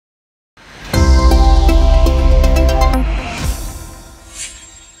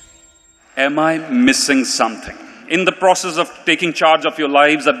Am I missing something? In the process of taking charge of your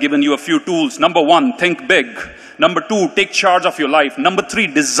lives, I've given you a few tools. Number 1, think big. Number 2, take charge of your life. Number 3,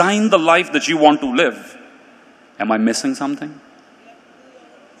 design the life that you want to live. Am I missing something?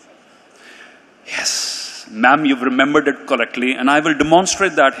 Yes. Ma'am, you've remembered it correctly, and I will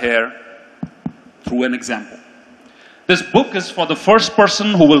demonstrate that here through an example. This book is for the first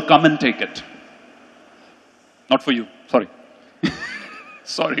person who will come and take it. Not for you. Sorry.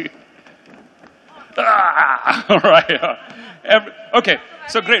 Sorry. All right. Okay.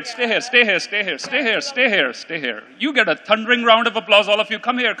 So great. Stay here. Stay here. Stay here. Stay here. Stay here. Stay here. You get a thundering round of applause, all of you.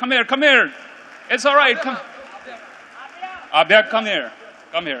 Come here. Come here. Come here. It's all right. Come. Abhya, come here.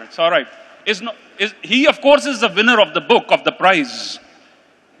 Come here. It's all right. He, of course, is the winner of the book, of the prize.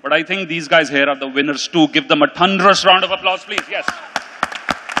 But I think these guys here are the winners too. Give them a thunderous round of applause, please. Yes.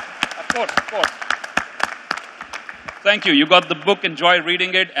 Of course. Of course. Thank you. You got the book. Enjoy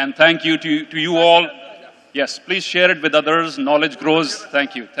reading it. And thank you to you all. Yes, please share it with others. Knowledge grows.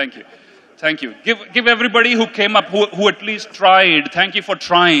 Thank you. Thank you. Thank you. Give everybody who came up, who at least tried. Thank you for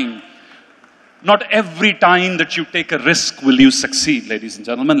trying. Not every time that you take a risk will you succeed, ladies and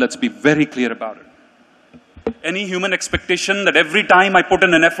gentlemen. Let's be very clear about it. Any human expectation that every time I put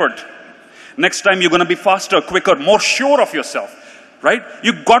in an effort, next time you're going to be faster, quicker, more sure of yourself. Right?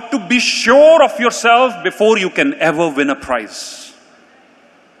 You've got to be sure of yourself before you can ever win a prize.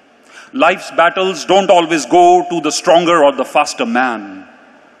 Life's battles don't always go to the stronger or the faster man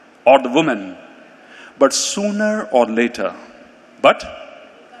or the woman. But sooner or later, the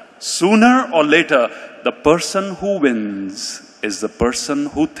person who wins is the person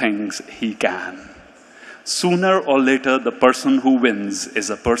who thinks he can. Sooner or later, the person who wins is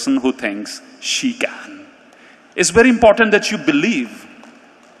the person who thinks she can. It's very important that you believe.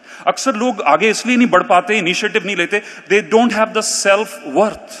 अक्सर लोग आगे इसलिए नहीं बढ़ पाते, initiative नहीं लेते. They don't have the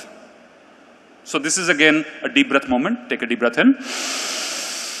self-worth. So this is again a deep breath moment. Take a deep breath in.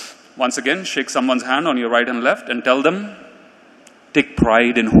 Once again, shake someone's hand on your right and left and tell them, take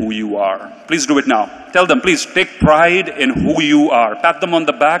pride in who you are. Please do it now. Tell them, please take pride in who you are. Pat them on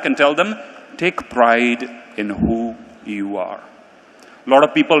the back and tell them, take pride in who you are. A lot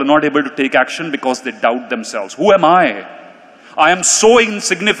of people are not able to take action because they doubt themselves. Who am I? I am so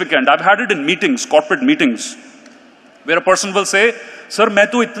insignificant. I've had it in meetings, corporate meetings, where a person will say, Sir, मैं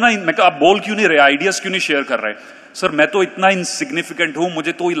तो इतना, मैं कहा, आप बोल क्यों नहीं रहे, आइडियाज क्यों नहीं शेयर कर रहे? सर, मैं तो इतना insignificant हूँ,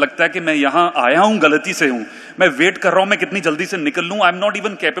 मुझे तो लगता है कि मैं यहाँ आया हूँ, गलती से हूँ. मैं वेट कर रहा हूँ, मैं कितनी जल्दी से निकल लूँ. I'm not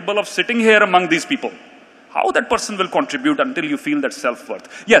even capable of sitting here among these people. How that person will contribute until you feel that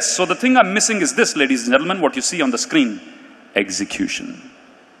self-worth? Yes, so the thing I'm missing is this, ladies and gentlemen, what you see on the screen. Execution.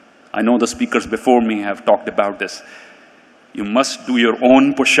 I know the speakers before me have talked about this. You must do your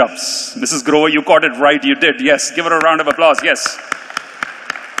own push-ups. Mrs. Grover, you got it right. You did. Yes. Give her a round of applause. Yes.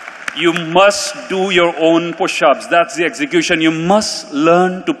 You must do your own push-ups. That's the execution. You must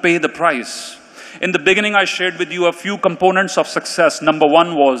learn to pay the price. In the beginning, I shared with you a few components of success. Number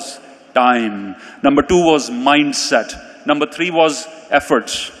 1 was time. Number 2 was mindset. Number 3 was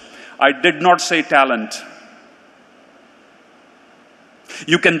efforts. I did not say talent.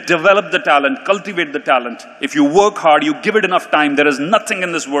 You can develop the talent, cultivate the talent. If you work hard, you give it enough time, there is nothing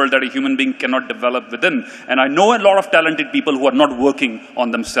in this world that a human being cannot develop within. And I know a lot of talented people who are not working on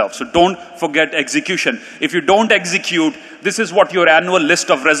themselves. So don't forget execution. If you don't execute, this is what your annual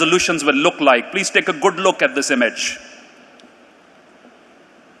list of resolutions will look like. Please take a good look at this image.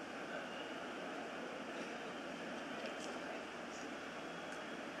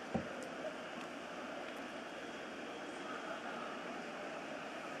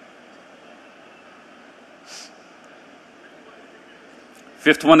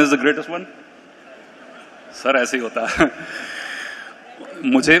 Fifth one is the greatest one. Sir ऐसे ही होता है.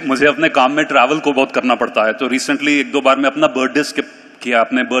 मुझे अपने काम में travel को बहुत करना पड़ता है. तो रिसेंटली 1-2 बार मैं अपना बर्थडे स्किप किया,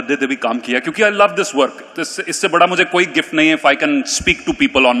 अपने बर्थडे पे भी काम किया, क्योंकि आई लव दिस वर्क. इससे बड़ा मुझे कोई गिफ्ट नहीं है if I can speak to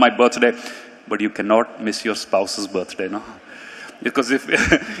people on my birthday. But you cannot miss your spouse's birthday, no? Because if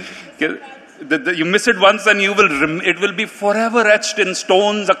you miss it once, and it will be forever etched in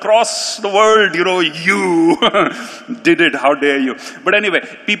stones across the world. You know, you did it. How dare you? But anyway,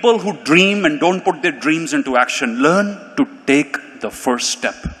 people who dream and don't put their dreams into action, learn to take the first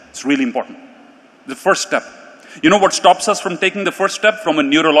step. It's really important. The first step. You know what stops us from taking the first step from a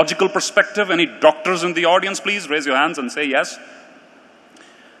neurological perspective? Any doctors in the audience, please raise your hands and say yes.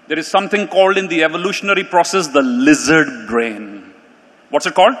 There is something called in the evolutionary process the lizard brain. What's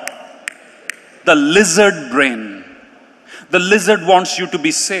it called? The lizard brain. The lizard wants you to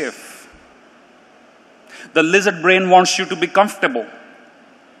be safe. The lizard brain wants you to be comfortable.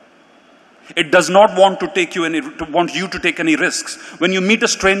 It does not want you to take any risks. When you meet a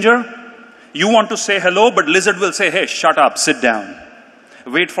stranger, You want to say hello, but lizard will say, hey, shut up, sit down.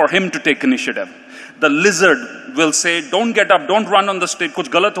 Wait for him to take initiative. The lizard will say, don't get up, don't run on the stage, kuch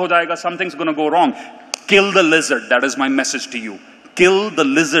galat ho jayega, something's going to go wrong. Kill the lizard. That is my message to you. Kill the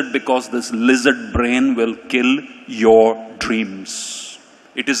lizard, because this lizard brain will kill your dreams.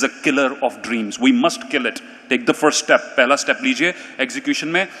 It is a killer of dreams. We must kill it. Take the first step. Pehla step lijiye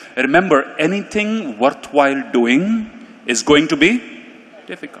execution mein. Remember, anything worthwhile doing is going to be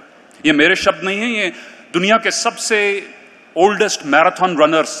difficult. ये मेरे शब्द नहीं हैं, ये दुनिया के सबसे oldest marathon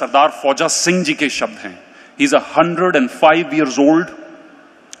runner सरदार फौजा सिंह जी के शब्द हैं. He's 105 years old.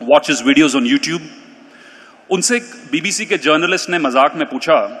 Watch his videos on YouTube. उनसे एक BBC के जर्नलिस्ट ने मजाक में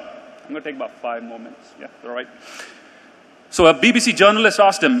पूछा, I'm going to take about 5 moments. Yeah, all right. So a BBC journalist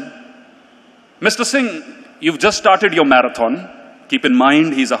asked him, Mr. Singh, you've just started your marathon. Keep in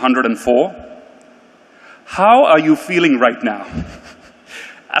mind, he's 104. How are you feeling right now?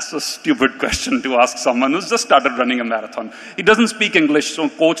 That's a stupid question to ask someone who's just started running a marathon. He doesn't speak English, so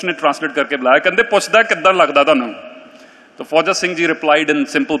coach ne translate karke bulaya. Kande puchda kidda lagda tha nu? So Fauja Singh ji replied in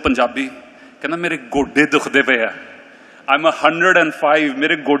simple Punjabi, कहना मेरे गोडे दुखदे पे है. I'm 105,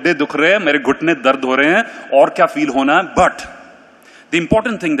 मेरे गोडे दुख रहे हैं, मेरे घुटने दर्द हो रहे हैं, और क्या फील होना है? But the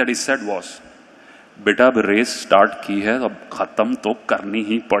important thing that he said was, बेटा अब रेस स्टार्ट की है, अब खत्म तो करनी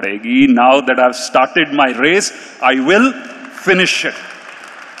ही पड़ेगी. Now that I've started my race, I will finish it.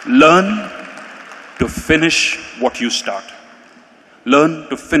 Learn to finish what you start. Learn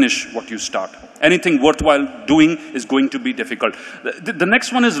to finish what you start. Anything worthwhile doing is going to be difficult. The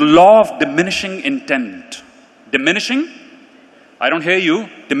next one is law of diminishing intent. Diminishing? I don't hear you.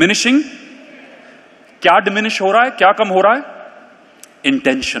 Diminishing? क्या diminish हो रहा है? क्या कम हो रहा है?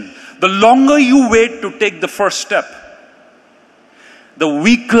 Intention. The longer you wait to take the first step, the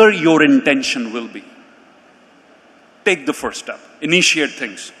weaker your intention will be. Take the first step. Initiate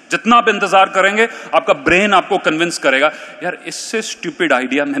things. जितना आप इंतजार करेंगे, आपका ब्रेन आपको कन्विंस करेगा, यार इससे स्टूपिड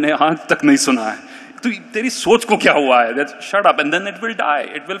आइडिया मैंने आज तक नहीं सुना है. तो तेरी सोच को क्या हुआ है? Shut up, and then it will die.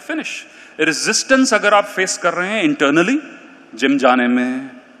 It will finish. Resistance अगर आप फेस कर रहे हैं internally, जिम जाने में,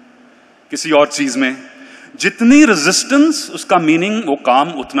 किसी और चीज में, जितनी रेजिस्टेंस उसका मीनिंग वो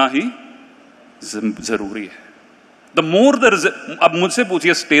काम उतना ही जरूरी है. The more the अब मुझसे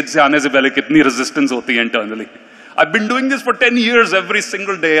पूछिए स्टेज से आने से पहले कितनी रेजिस्टेंस होती है internally. I've been doing this for 10 years. Every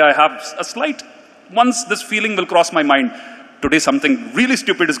single day I have a slight, once this feeling will cross my mind, today something really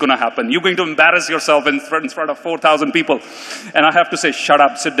stupid is going to happen. You're going to embarrass yourself in front of 4,000 people. And I have to say, shut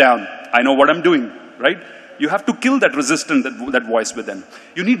up, sit down. I know what I'm doing, right? You have to kill that resistance, that voice within.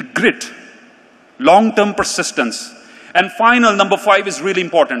 You need grit, long-term persistence. And final, number 5 is really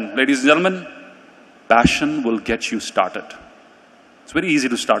important. Ladies and gentlemen, passion will get you started. It's very easy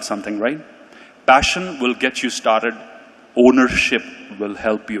to start something, right? Passion will get you started. Ownership will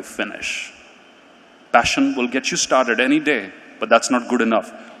help you finish. Passion will get you started any day, but that's not good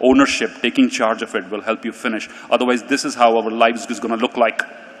enough. Ownership, taking charge of it, will help you finish. Otherwise, this is how our lives is going to look like.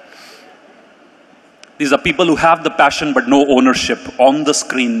 These are people who have the passion but no ownership. On the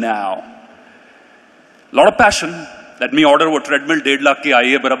screen now. A lot of passion. Let me order वो treadmill 1.5 lakh की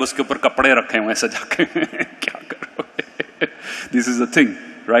आई है, पर अब उसके ऊपर कपड़े रखे हुए हैं सजा के. क्या करोगे? This is the thing,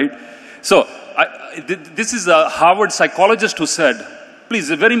 right? So, this is a Harvard psychologist who said, please,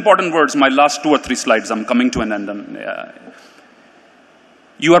 very important words, my last 2 or 3 slides, I'm coming to an end.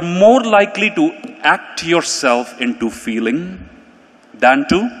 You are more likely to act yourself into feeling than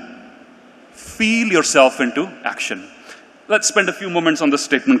to feel yourself into action. Let's spend a few moments on this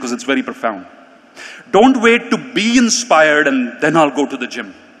statement because it's very profound. Don't wait to be inspired and then I'll go to the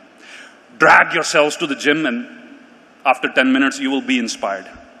gym. Drag yourselves to the gym and after 10 minutes you will be inspired.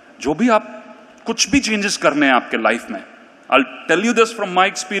 जो भी आप कुछ भी changes करने हैं आपके life में, I'll tell you this from my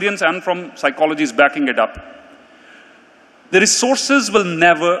experience and from psychology is backing it up. The resources will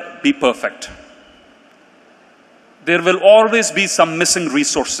never be perfect. There will always be some missing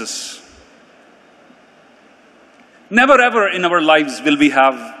resources. Never ever in our lives will we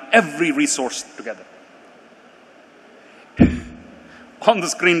have every resource together. On the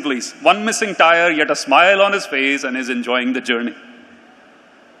screen, please. One missing tire, yet a smile on his face and is enjoying the journey.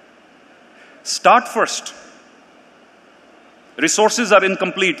 Start first. Resources are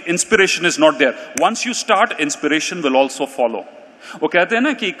incomplete. Inspiration is not there. Once you start, inspiration will also follow. वो कहते हैं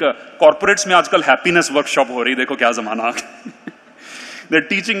ना कि corporates में आजकल happiness workshop हो रही है. देखो क्या ज़माना आ गया. They're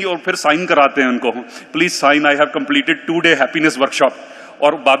teaching you और फिर sign कराते हैं उनको. Please sign. I have completed 2-day happiness workshop.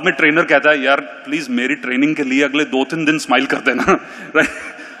 और बाद में ट्रेनर कहता है यार प्लीज मेरी ट्रेनिंग के लिए अगले 2-3 दिन स्माइल कर देना.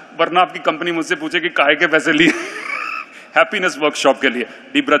 वरना आपकी कंपनी मुझसे पूछे कि काहे के पैसे लिए. Happiness workshop के लिए.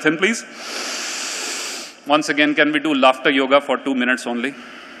 Deep breath in, please. Once again, can we do laughter yoga for 2 minutes only?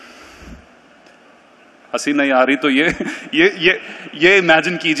 हंसी नहीं आ रही तो ये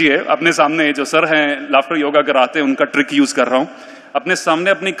इमेजिन कीजिए, अपने सामने जो सर हैं लाफ्टर योगा कराते हैं उनका ट्रिक यूज कर रहा हूं। अपने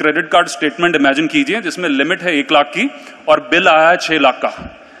सामने अपनी क्रेडिट कार्ड स्टेटमेंट इमेजिन कीजिए जिसमें लिमिट है 1 लाख की और बिल आया है 6 लाख का।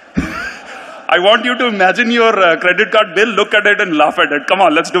 I want you to imagine your credit card bill, look at it and laugh at it. Come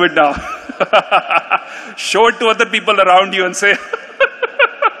on, let's do it now. Show it to other people around you and say,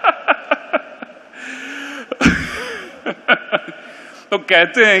 तो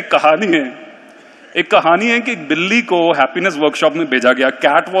कहते हैं एक कहानी है कि एक बिल्ली को हैप्पीनेस वर्कशॉप में भेजा गया।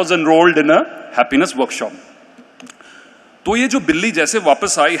 Cat was enrolled in a happiness workshop. तो ये जो बिल्ली जैसे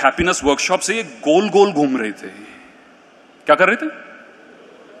वापस आई हैप्पीनेस वर्कशॉप से, ये गोल गोल घूम रहे थे। क्या कर रहे थे?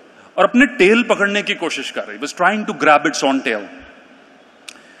 और अपने टेल पकड़ने की कोशिश कर रही, was trying to grab its own tail.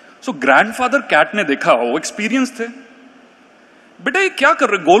 So grandfather cat ने देखा, वो एक्सपीरियंस थे, बेटा ये क्या कर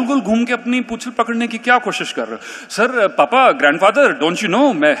रहे, गोल गोल घूम के अपनी पूंछल पकड़ने की क्या कोशिश कर रहे हो? सर पापा, ग्रैंडफादर, डोंट यू नो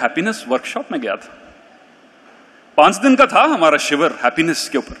मैं हैप्पीनेस वर्कशॉप में गया था, 5 दिन का था हमारा शिविर हैप्पीनेस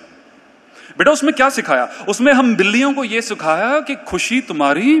के ऊपर। बेटा उसमें क्या सिखाया? उसमें हम बिल्लियों को यह सिखाया कि खुशी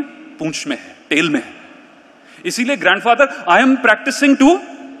तुम्हारी पूंछ में है, टेल में है। इसीलिए grandfather, I am practising to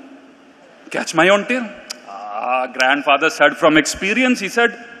catch my own tail. Grandfather said from experience, he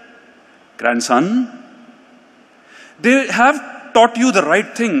said, grandson, they have taught you the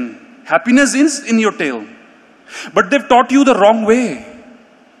right thing. Happiness is in your tail. But they've taught you the wrong way.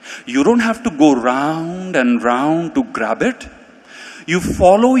 You don't have to go round and round to grab it. You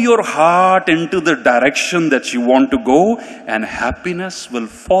follow your heart into the direction that you want to go, and happiness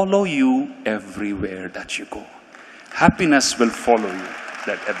will follow you everywhere that you go. Happiness will follow you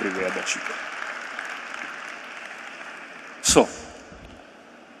everywhere that you go. So,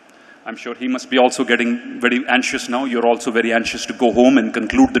 I'm sure he must be also getting very anxious now. You're also very anxious to go home and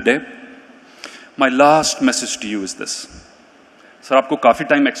conclude the day. My last message to you is this. Sir, आपको काफी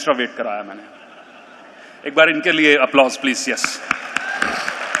time extra weight कराया मैंने। एक बार इनके लिए applause please. Yes,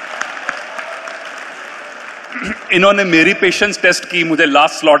 इन्होंने मेरी patience test की, मुझे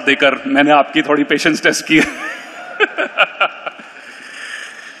लास्ट स्लॉट देकर मैंने आपकी थोड़ी पेशेंस टेस्ट की।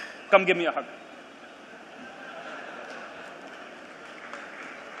 Come give me a hug.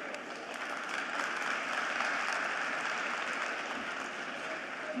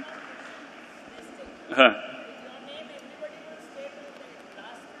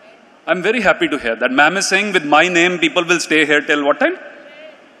 I'm very happy to hear that. Ma'am is saying with my name people will stay here till what time?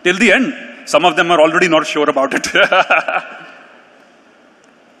 Till the end. Some of them are already not sure about it.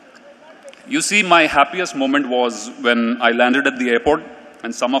 You see, my happiest moment was when I landed at the airport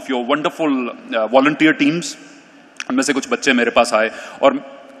and some of your wonderful volunteer teams, उनमें से कुछ बच्चे मेरे पास आए और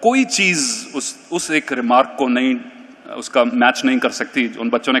कोई चीज उस एक रिमार्क को नहीं, उसका मैच नहीं कर सकती। उन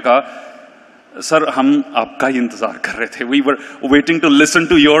बच्चों ने कहा, सर हम आपका ही इंतजार कर रहे थे, we were waiting to listen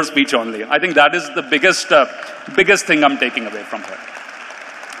to your speech only. I think that is the biggest thing I'm taking away from her.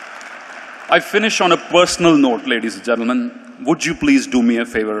 I finish on a personal note, ladies and gentlemen. Would you please do me a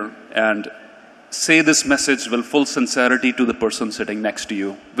favor and say this message with full sincerity to the person sitting next to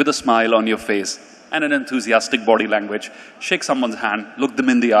you, with a smile on your face and an enthusiastic body language. Shake someone's hand, look them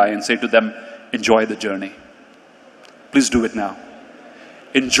in the eye and say to them, enjoy the journey. Please do it now.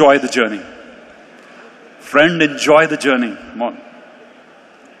 Enjoy the journey. Friend, enjoy the journey. Come on.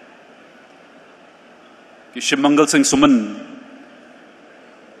 कि शिवमंगल सिंह सुमन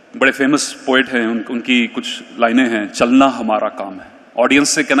बड़े famous poet हैं, उनकी कुछ लाइनें हैं, चलना हमारा काम है। ऑडियंस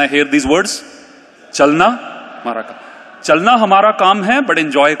से can I hear these words? चलना हमारा काम, चलना हमारा काम है, बट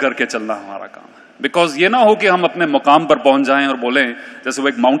एंजॉय करके चलना हमारा काम है। बिकॉज ये ना हो कि हम अपने मुकाम पर पहुंच जाएं और बोलें, जैसे वो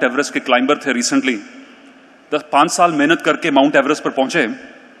एक माउंट एवरेस्ट के क्लाइंबर थे रिसेंटली, 5 साल मेहनत करके माउंट एवरेस्ट पर पहुंचे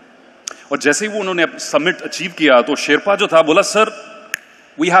और जैसे ही वो उन्होंने समिट अचीव किया तो शेरपा जो था बोला, sir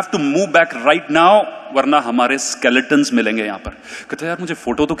we have to move back right now, वरना हमारे स्केलेटन्स मिलेंगे यहां पर। कहते यार मुझे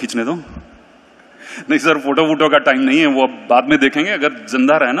फोटो तो खींचने दो। नहीं सर, फोटो वोटो का टाइम नहीं है, वो अब बाद में देखेंगे, अगर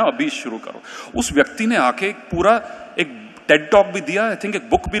जिंदा रहना अभी शुरू करो। उस व्यक्ति ने आके एक पूरा एक टेड टॉक भी दिया, आई थिंक एक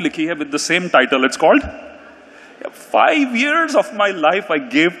बुक भी लिखी है with the same title, it's called 5 years of my life I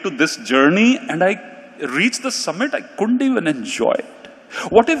gave to this journey and I reached the summit, I couldn't even enjoy it.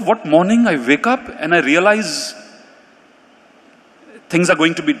 What morning I wake up and I realize things are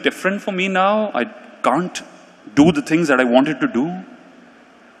going to be different for me now, I can't do the things that I wanted to do.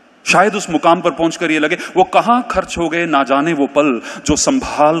 शायद उस मुकाम पर पहुंचकर ये लगे वो कहां खर्च हो गए ना जाने वो पल जो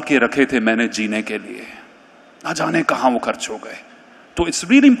संभाल के रखे थे मैंने जीने के लिए, ना जाने कहां वो खर्च हो गए। तो it's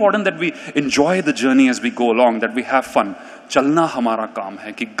really important that we enjoy the journey as we go along, that we have fun. चलना हमारा काम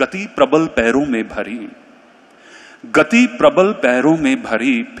है कि गति प्रबल पैरों में भरी, गति प्रबल पैरों में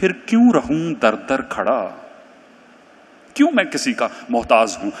भरी, फिर क्यों रहूं दर दर खड़ा। क्यों मैं किसी का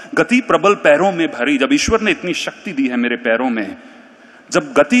मोहताज हूं? गति प्रबल पैरों में भरी, जब ईश्वर ने इतनी शक्ति दी है मेरे पैरों में,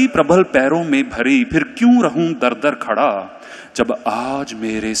 जब गति प्रबल पैरों में भरी, फिर क्यों रहूं दर दर खड़ा, जब आज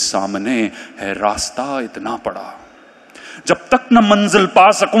मेरे सामने है रास्ता इतना पड़ा। जब तक न मंजिल पा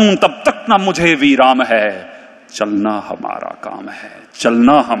सकूं तब तक न मुझे विराम है, चलना हमारा काम है,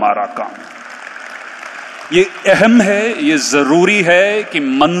 चलना हमारा काम है। ये अहम है, ये जरूरी है कि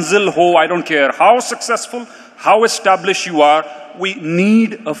मंजिल हो, I don't care how successful, how establish you are, we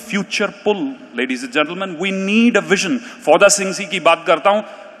need a future pull, ladies and gentlemen, we need a vision। फौदा Singh ji की बात करता हूं,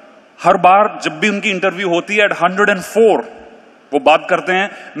 हर बार जब भी उनकी इंटरव्यू होती है, at 104 वो बात करते हैं,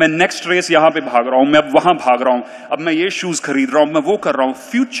 मैं नेक्स्ट रेस यहां पे भाग रहा हूं, मैं अब वहां भाग रहा हूं, अब मैं ये शूज खरीद रहा हूं, मैं वो कर रहा हूं।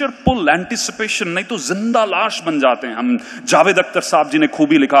 फ्यूचर पुल, एंटिसिपेशन, नहीं तो जिंदा लाश बन जाते हैं हम। जावेद अख्तर साहब जी ने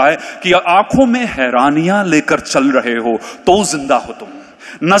खूबी लिखा है कि आंखों में हैरानियां लेकर चल रहे हो तो जिंदा हो तुम,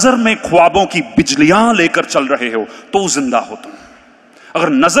 नजर में ख्वाबों की बिजलियां लेकर चल रहे हो तो जिंदा हो तुम। अगर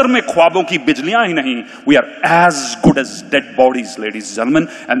नजर में ख्वाबों की बिजलियां ही नहीं, we are as good as dead bodies, ladies and gentleman,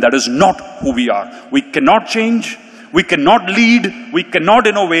 and that is not who we are. We can not change, we cannot lead, we cannot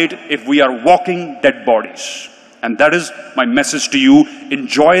innovate if we are walking dead bodies. And that is my message to you.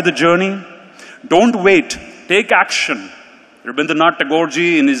 Enjoy the journey. Don't wait. Take action. Rabindranath Tagore ji,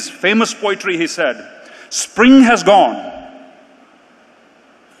 in his famous poetry, he said, spring has gone,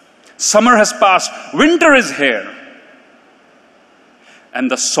 summer has passed, winter is here,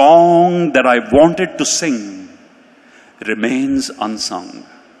 and the song that I wanted to sing remains unsung.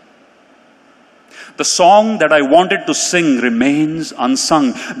 The song that I wanted to sing remains unsung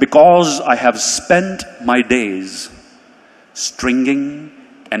because I have spent my days stringing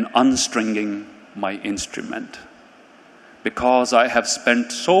and unstringing my instrument. Because I have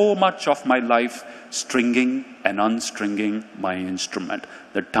spent so much of my life stringing and unstringing my instrument.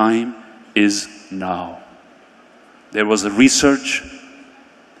 The time is now. There was a research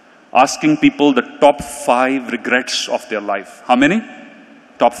asking people the top 5 regrets of their life. How many?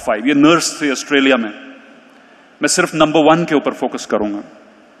 Top 5। ये nurse थे Australia में, मैं सिर्फ number 1 के ऊपर focus करूंगा।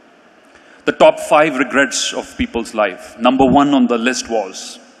 The top 5 regrets of people's life. Number 1 on the list was,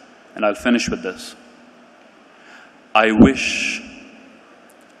 and I will finish with this, I wish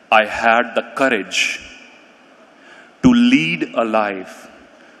I had the courage to lead a life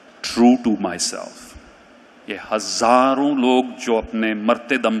true to my self. ये हजारों लोग जो अपने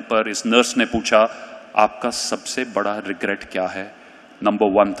मरते दम पर, इस nurse ने पूछा आपका सबसे बड़ा रिग्रेट क्या है? नंबर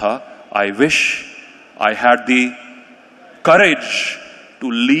 1 था, I wish I had the courage to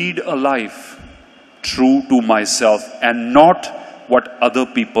lead a life true to my self and not what other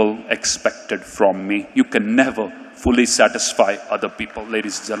people expected from me. You can never fully satisfy other people,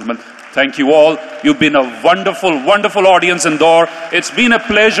 ladies and gentlemen. Thank you all. You've been a wonderful, wonderful audience in Indore. It's been a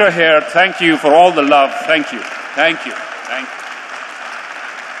pleasure here. Thank you for all the love. Thank you. Thank you. Thank you.